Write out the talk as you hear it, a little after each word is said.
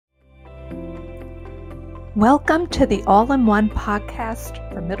Welcome to the All-in-One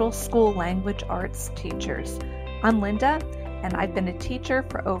podcast for middle school language arts teachers. I'm Linda, and I've been a teacher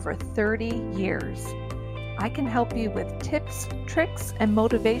for over 30 years. I can help you with tips, tricks, and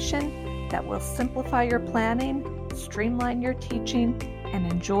motivation that will simplify your planning, streamline your teaching,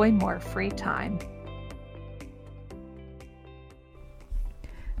 and enjoy more free time.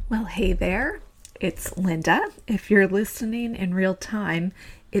 Well, hey there, it's Linda. If you're listening in real time,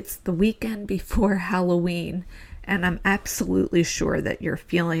 it's the weekend before Halloween, and I'm absolutely sure that you're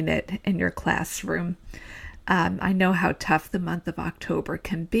feeling it in your classroom. I know how tough the month of October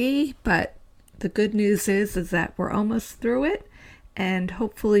can be, but the good news is that we're almost through it, and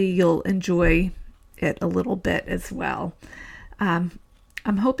hopefully you'll enjoy it a little bit as well. I'm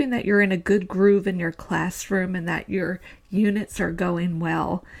hoping that you're in a good groove in your classroom and that your units are going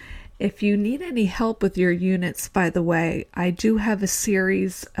well. If you need any help with your units, by the way, I do have a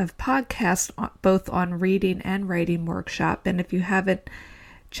series of podcasts both on reading and writing workshop, and if you haven't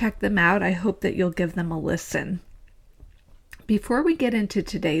checked them out, I hope that you'll give them a listen. Before we get into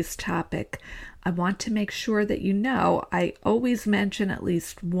today's topic, I want to make sure that you know I always mention at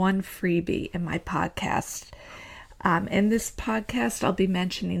least one freebie in my podcast. In this podcast, I'll be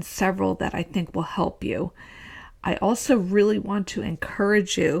mentioning several that I think will help you. I also really want to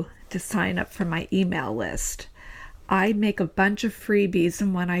encourage you to sign up for my email list. I make a bunch of freebies,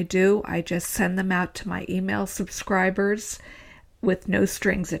 and when I do, I just send them out to my email subscribers with no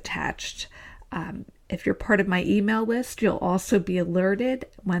strings attached. If you're part of my email list, you'll also be alerted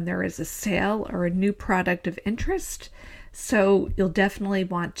when there is a sale or a new product of interest. So you'll definitely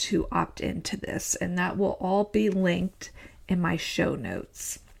want to opt into this, and that will all be linked in my show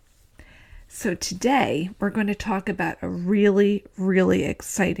notes. So today we're going to talk about a really, really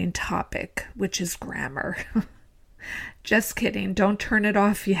exciting topic, which is grammar. Just kidding. Don't turn it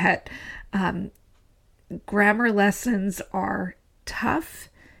off yet. Grammar lessons are tough.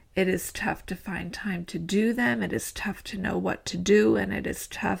 It is tough to find time to do them. It is tough to know what to do, and it is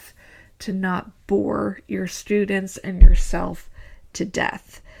tough to not bore your students and yourself to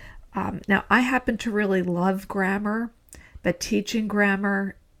death. Now, I happen to really love grammar, but teaching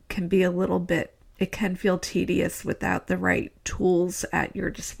grammar can be a little bit, it can feel tedious without the right tools at your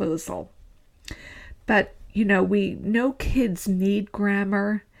disposal. But, we know kids need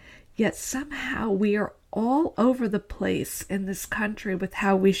grammar, yet somehow we are all over the place in this country with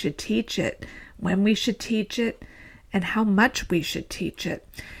how we should teach it, when we should teach it, and how much we should teach it.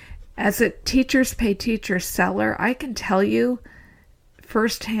 As a teachers pay teachers seller, I can tell you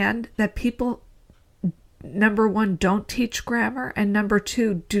firsthand that people, number one, don't teach grammar, and number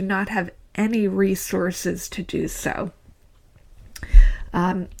two, do not have any resources to do so.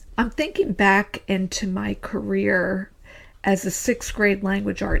 I'm thinking back into my career as a sixth grade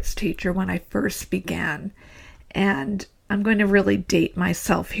language arts teacher when I first began, and I'm going to really date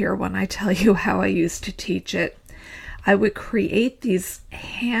myself here when I tell you how I used to teach it. I would create these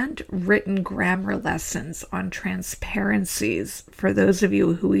handwritten grammar lessons on transparencies, for those of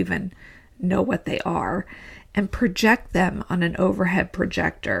you who even know what they are, and project them on an overhead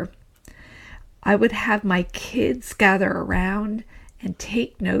projector. I would have my kids gather around and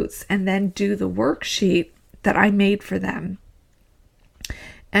take notes and then do the worksheet that I made for them.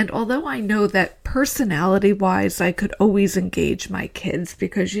 And although I know that personality-wise, I could always engage my kids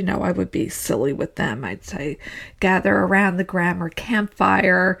because, I would be silly with them. I'd say, gather around the grammar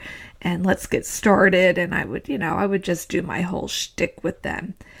campfire and let's get started. And I would just do my whole shtick with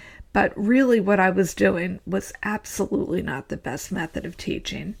them. But really what I was doing was absolutely not the best method of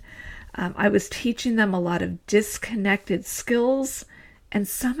teaching. I was teaching them a lot of disconnected skills, and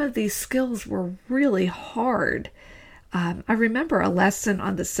some of these skills were really hard. I remember a lesson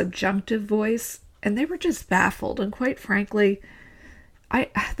on the subjunctive voice, and they were just baffled. And quite frankly,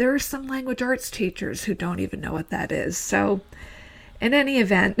 there are some language arts teachers who don't even know what that is. So in any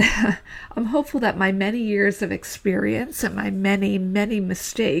event, I'm hopeful that my many years of experience and my many, many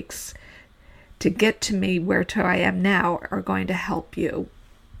mistakes to get to me where I am now are going to help you.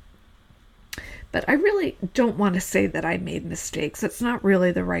 But I really don't want to say that I made mistakes. That's not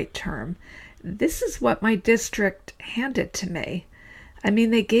really the right term. This is what my district handed to me.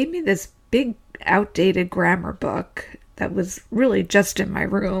 They gave me this big outdated grammar book that was really just in my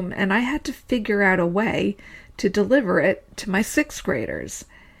room, and I had to figure out a way to deliver it to my sixth graders.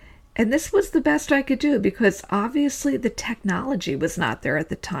 And this was the best I could do because obviously the technology was not there at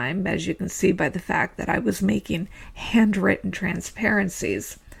the time, as you can see by the fact that I was making handwritten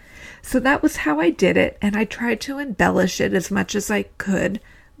transparencies. So that was how I did it, and I tried to embellish it as much as I could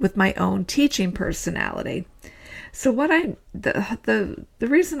with my own teaching personality. So the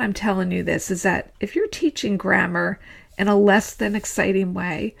reason I'm telling you this is that if you're teaching grammar in a less than exciting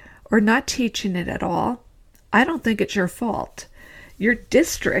way or not teaching it at all, I don't think it's your fault. Your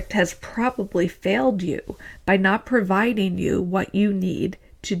district has probably failed you by not providing you what you need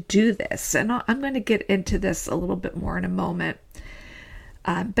to do this. And I'm going to get into this a little bit more in a moment.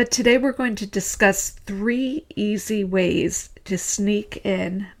 But today we're going to discuss 3 easy ways to sneak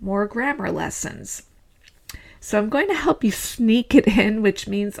in more grammar lessons. So I'm going to help you sneak it in, which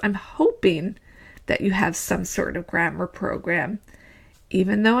means I'm hoping that you have some sort of grammar program,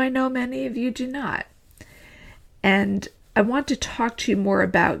 even though I know many of you do not. And I want to talk to you more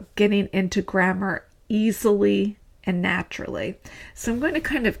about getting into grammar easily and naturally. So I'm going to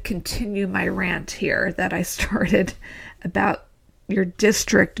kind of continue my rant here that I started about your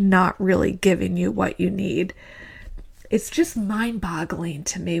district not really giving you what you need. It's just mind-boggling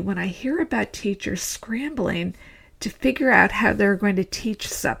to me when I hear about teachers scrambling to figure out how they're going to teach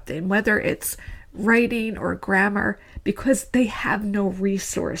something, whether it's writing or grammar, because they have no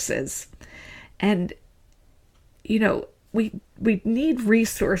resources. And, we need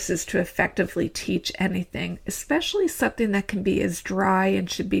resources to effectively teach anything, especially something that can be as dry and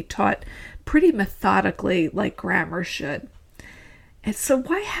should be taught pretty methodically like grammar should. And so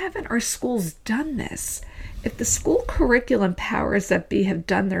why haven't our schools done this? If the school curriculum powers that be have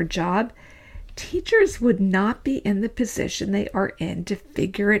done their job, teachers would not be in the position they are in to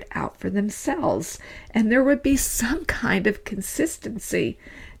figure it out for themselves. And there would be some kind of consistency,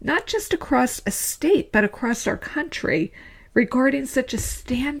 not just across a state, but across our country, regarding such a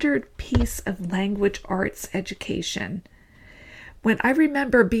standard piece of language arts education. When I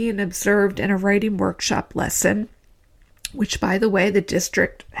remember being observed in a writing workshop lesson, which, by the way, the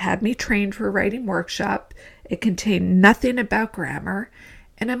district had me trained for a writing workshop. It contained nothing about grammar.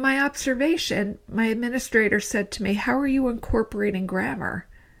 And in my observation, my administrator said to me, "How are you incorporating grammar?"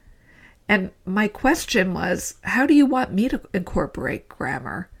 And my question was, how do you want me to incorporate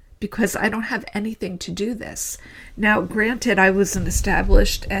grammar? Because I don't have anything to do this. Now, granted, I was an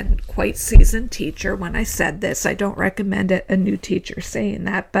established and quite seasoned teacher when I said this. I don't recommend a new teacher saying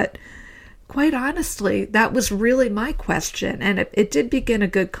that, but quite honestly, that was really my question, and it did begin a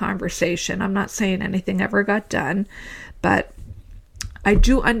good conversation. I'm not saying anything ever got done, but I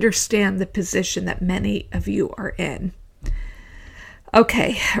do understand the position that many of you are in.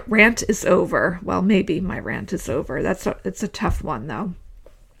 Okay, rant is over. Well, maybe my rant is over. It's a tough one, though.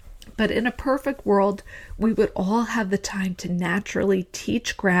 But in a perfect world, we would all have the time to naturally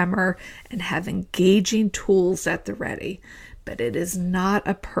teach grammar and have engaging tools at the ready. But it is not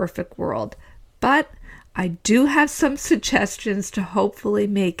a perfect world. But I do have some suggestions to hopefully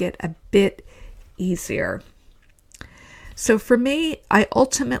make it a bit easier. So for me, I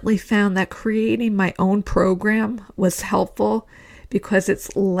ultimately found that creating my own program was helpful because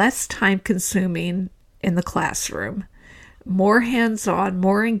it's less time consuming in the classroom, more hands-on,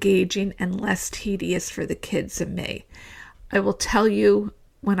 more engaging, and less tedious for the kids and me. I will tell you,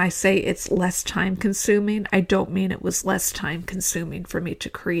 when I say it's less time consuming, I don't mean it was less time consuming for me to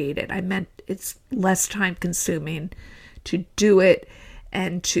create it. I meant it's less time consuming to do it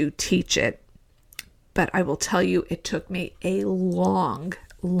and to teach it. But I will tell you, it took me a long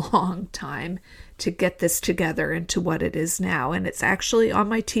time to get this together into what it is now. And it's actually on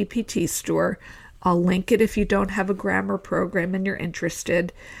my TPT store. I'll link it if you don't have a grammar program and you're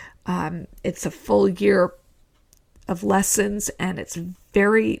interested. It's a full year of lessons, and it's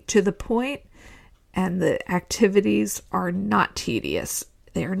very to the point, and the activities are not tedious.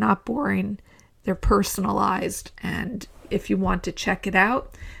 They are not boring. They're personalized, and if you want to check it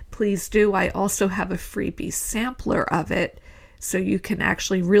out, please do. I also have a freebie sampler of it, so you can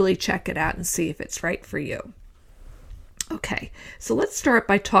actually really check it out and see if it's right for you. Okay, so let's start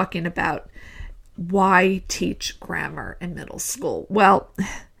by talking about why teach grammar in middle school. Well,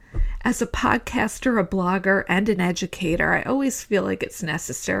 as a podcaster, a blogger, and an educator, I always feel like it's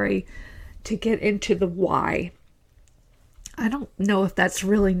necessary to get into the why. I don't know if that's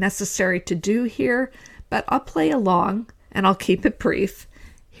really necessary to do here, but I'll play along and I'll keep it brief.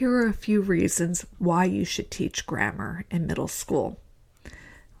 Here are a few reasons why you should teach grammar in middle school.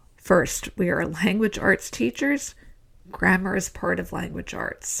 First, we are language arts teachers. Grammar is part of language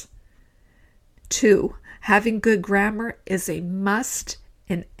arts. 2, having good grammar is a must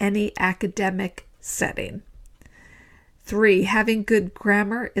in any academic setting. 3, having good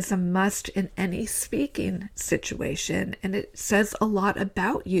grammar is a must in any speaking situation, and it says a lot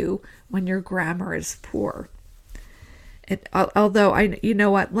about you when your grammar is poor. Although you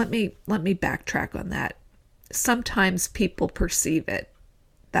know what, let me backtrack on that. Sometimes people perceive it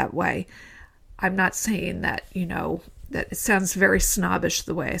that way. I'm not saying that, that it sounds very snobbish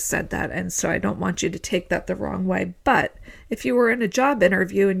the way I said that, and so I don't want you to take that the wrong way. But if you were in a job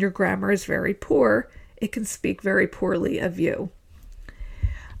interview and your grammar is very poor, it can speak very poorly of you.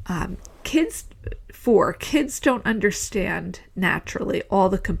 Kids don't understand naturally all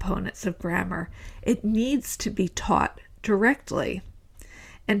the components of grammar. It needs to be taught directly.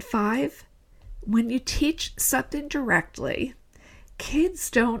 And 5, when you teach something directly, kids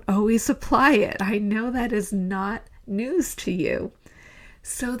don't always apply it. I know that is not news to you.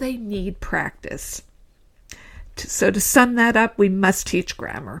 So they need practice. So to sum that up, we must teach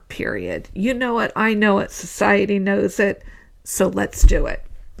grammar, period. You know it, I know it, society knows it, so let's do it.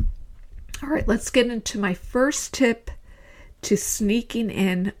 All right, let's get into my first tip to sneaking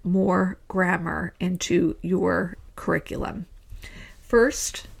in more grammar into your curriculum.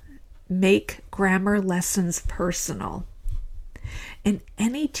 First, make grammar lessons personal. In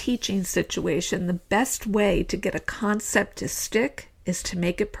any teaching situation, the best way to get a concept to stick is to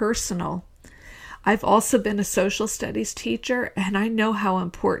make it personal. I've also been a social studies teacher, and I know how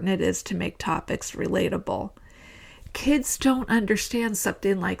important it is to make topics relatable. Kids don't understand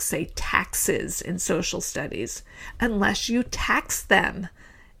something like, say, taxes in social studies unless you tax them.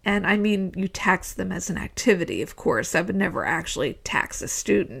 And I mean, you tax them as an activity, of course. I would never actually tax a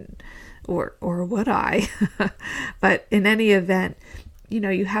student, or would I? But in any event,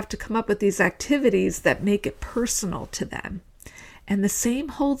 you have to come up with these activities that make it personal to them. And the same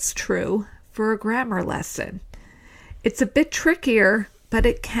holds true for a grammar lesson. It's a bit trickier, but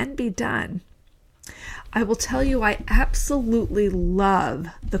it can be done. I will tell you, I absolutely love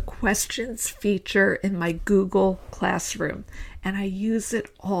the questions feature in my Google Classroom, and I use it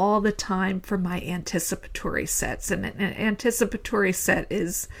all the time for my anticipatory sets. And an anticipatory set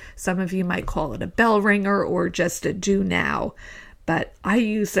is, some of you might call it a bell ringer or just a do now, but I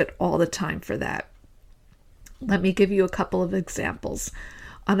use it all the time for that. Let me give you a couple of examples.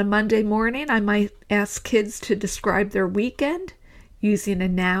 On a Monday morning, I might ask kids to describe their weekend using a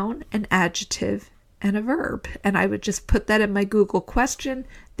noun, an adjective, and a verb. And I would just put that in my Google question.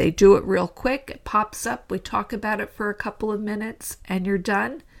 They do it real quick. It pops up. We talk about it for a couple of minutes and you're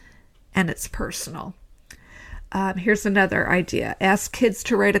done. And it's personal. Here's another idea. Ask kids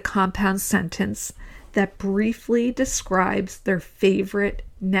to write a compound sentence that briefly describes their favorite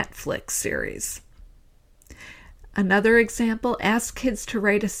Netflix series. Another example, ask kids to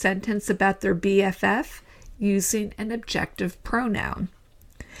write a sentence about their BFF using an objective pronoun.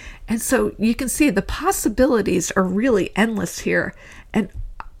 And so you can see the possibilities are really endless here. And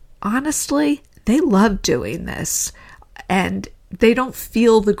honestly, they love doing this. And they don't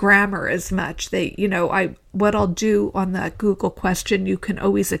feel the grammar as much. What I'll do on the Google question, you can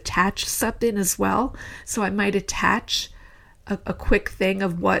always attach something as well. So I might attach a quick thing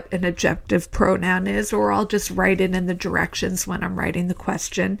of what an objective pronoun is, or I'll just write it in the directions when I'm writing the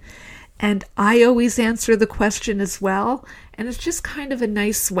question. And I always answer the question as well. And it's just kind of a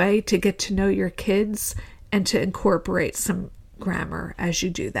nice way to get to know your kids and to incorporate some grammar as you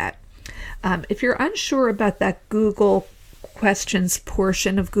do that. If you're unsure about that Google questions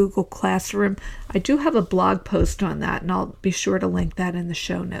portion of Google Classroom, I do have a blog post on that, and I'll be sure to link that in the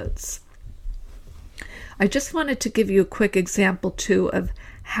show notes. I just wanted to give you a quick example, too, of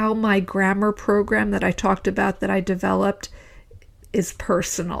how my grammar program that I talked about that I developed is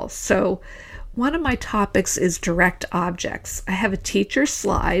personal. So one of my topics is direct objects. I have a teacher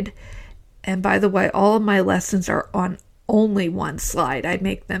slide, and by the way, all of my lessons are on only one slide. I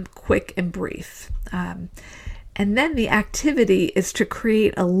make them quick and brief. And then the activity is to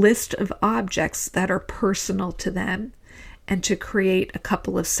create a list of objects that are personal to them and to create a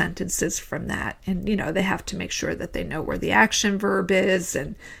couple of sentences from that. And, they have to make sure that they know where the action verb is,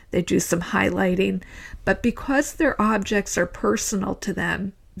 and they do some highlighting. But because their objects are personal to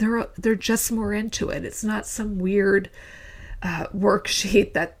them, they're just more into it. It's not some weird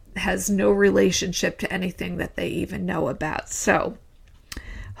worksheet that has no relationship to anything that they even know about. So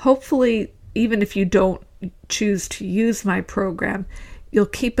hopefully, even if you don't choose to use my program, you'll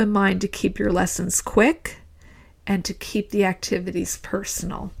keep in mind to keep your lessons quick and to keep the activities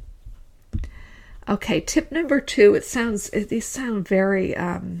personal. Okay, tip number 2, these sound very,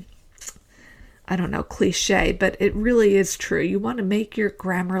 cliche, but it really is true. You want to make your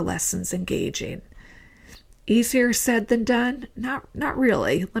grammar lessons engaging. Easier said than done? Not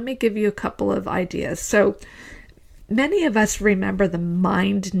really. Let me give you a couple of ideas. So many of us remember the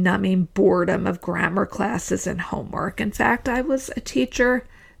mind-numbing boredom of grammar classes and homework. In fact, I was a teacher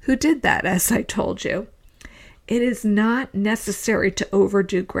who did that, as I told you. It is not necessary to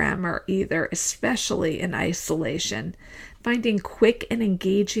overdo grammar either, especially in isolation. Finding quick and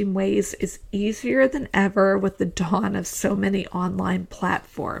engaging ways is easier than ever with the dawn of so many online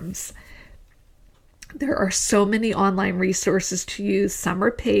platforms. There are so many online resources to use. Some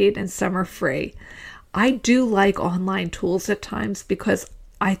are paid and some are free. I do like online tools at times because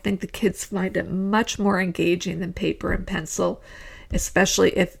I think the kids find it much more engaging than paper and pencil,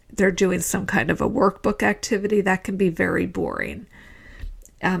 especially if they're doing some kind of a workbook activity. That can be very boring.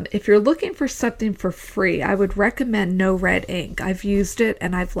 If you're looking for something for free, I would recommend No Red Ink. I've used it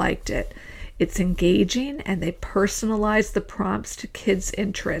and I've liked it. It's engaging and they personalize the prompts to kids'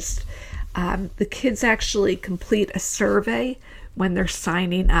 interest. The kids actually complete a survey when they're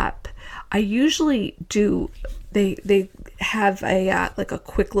signing up. I usually do, they have like a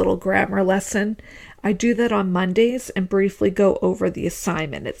quick little grammar lesson. I do that on Mondays and briefly go over the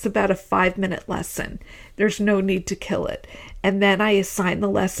assignment. It's about a 5-minute lesson. There's no need to kill it. And then I assign the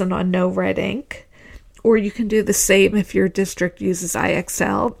lesson on No Red Ink. Or you can do the same if your district uses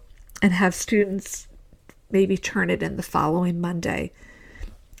IXL and have students maybe turn it in the following Monday.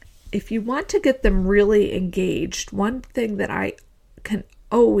 If you want to get them really engaged, one thing that I can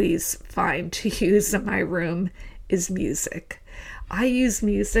always find to use in my room is music. I use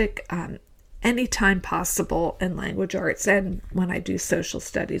music anytime possible in language arts and when I do social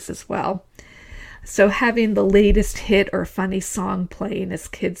studies as well. So having the latest hit or funny song playing as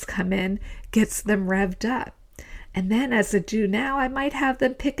kids come in gets them revved up. And then as I do now, I might have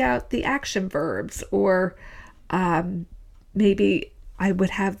them pick out the action verbs, or maybe I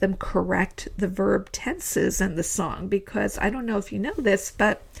would have them correct the verb tenses in the song, because I don't know if you know this,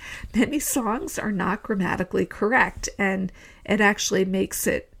 but many songs are not grammatically correct, and it actually makes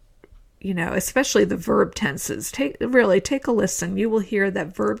it, especially the verb tenses. Take a listen. You will hear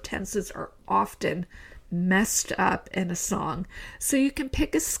that verb tenses are often messed up in a song. So you can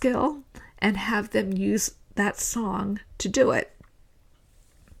pick a skill and have them use that song to do it.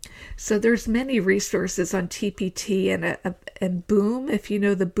 So there's many resources on TPT and Boom. If you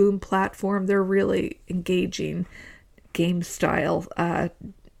know the Boom platform, they're really engaging game style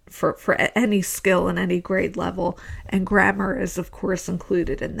for any skill and any grade level. And grammar is, of course,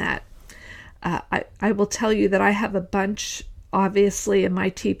 included in that. I will tell you that I have a bunch, obviously, in my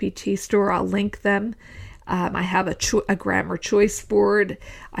TPT store. I'll link them. I have a grammar choice board.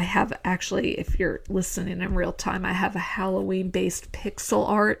 I have, actually, if you're listening in real time, I have a Halloween-based pixel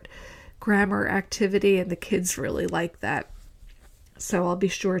art grammar activity, and the kids really like that. So I'll be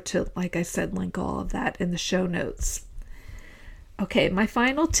sure to, like I said, link all of that in the show notes. Okay, my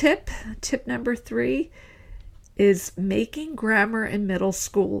final tip number 3, is making grammar in middle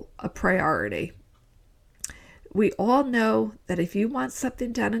school a priority. We all know that if you want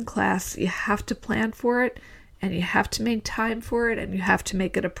something done in class, you have to plan for it, and you have to make time for it, and you have to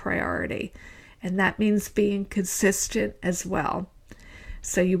make it a priority. And that means being consistent as well.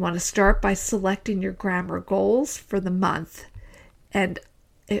 So you want to start by selecting your grammar goals for the month. And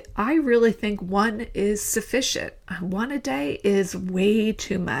I really think 1 is sufficient. 1 a day is way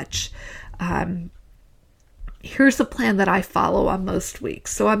too much. Here's a plan that I follow on most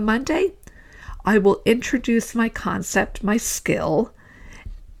weeks. So on Monday, I will introduce my concept, my skill.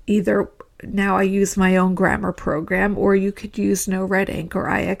 Either now I use my own grammar program, or you could use No Red Ink or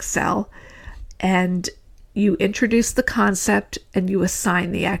IXL. And you introduce the concept and you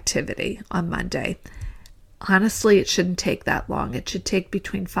assign the activity on Monday. Honestly, it shouldn't take that long. It should take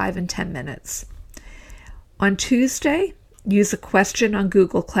between 5 and 10 minutes. On Tuesday, use a question on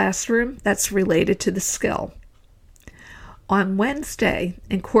Google Classroom that's related to the skill. On Wednesday,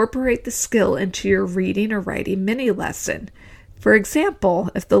 incorporate the skill into your reading or writing mini lesson. For example,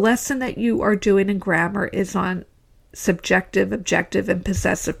 if the lesson that you are doing in grammar is on subjective, objective, and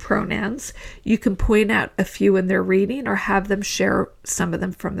possessive pronouns, you can point out a few in their reading or have them share some of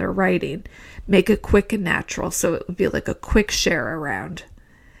them from their writing. Make it quick and natural, so it would be like a quick share around.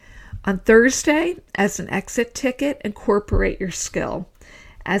 On Thursday, as an exit ticket, incorporate your skill.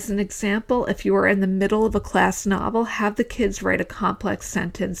 As an example, if you are in the middle of a class novel, have the kids write a complex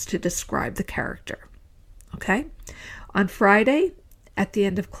sentence to describe the character. Okay? On Friday, at the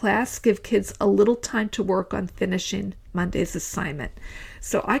end of class, give kids a little time to work on finishing Monday's assignment.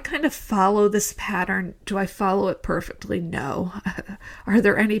 So I kind of follow this pattern. Do I follow it perfectly? No. Are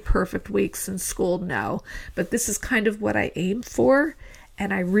there any perfect weeks in school? No. But this is kind of what I aim for,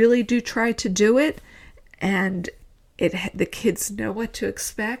 and I really do try to do it, and the kids know what to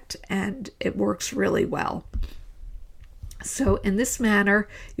expect, and it works really well. So in this manner,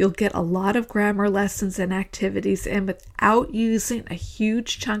 you'll get a lot of grammar lessons and activities in without using a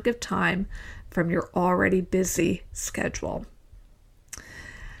huge chunk of time from your already busy schedule.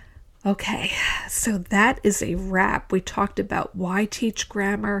 Okay, so that is a wrap. We talked about why teach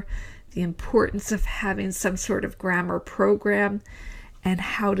grammar, the importance of having some sort of grammar program, and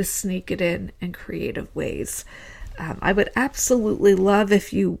how to sneak it in creative ways. I would absolutely love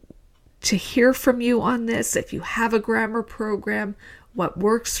to hear from you on this. If you have a grammar program, what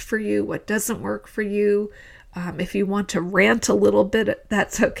works for you, what doesn't work for you. If you want to rant a little bit,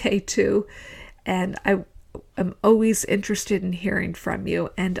 that's okay too. And I'm always interested in hearing from you,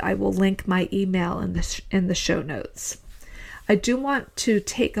 and I will link my email in the show notes. I do want to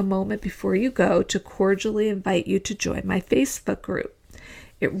take a moment before you go to cordially invite you to join my Facebook group.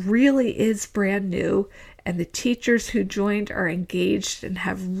 It really is brand new, and the teachers who joined are engaged and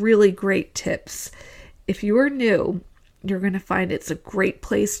have really great tips. If you are new, you're going to find it's a great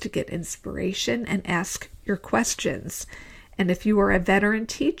place to get inspiration and ask your questions. And if you are a veteran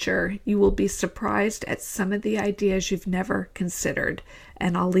teacher, you will be surprised at some of the ideas you've never considered.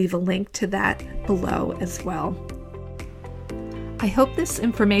 And I'll leave a link to that below as well. I hope this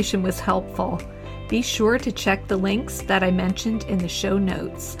information was helpful. Be sure to check the links that I mentioned in the show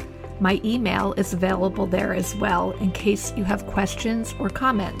notes. My email is available there as well in case you have questions or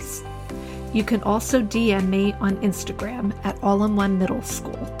comments. You can also DM me on Instagram at All-in-One Middle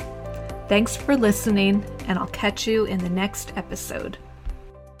School. Thanks for listening, and I'll catch you in the next episode.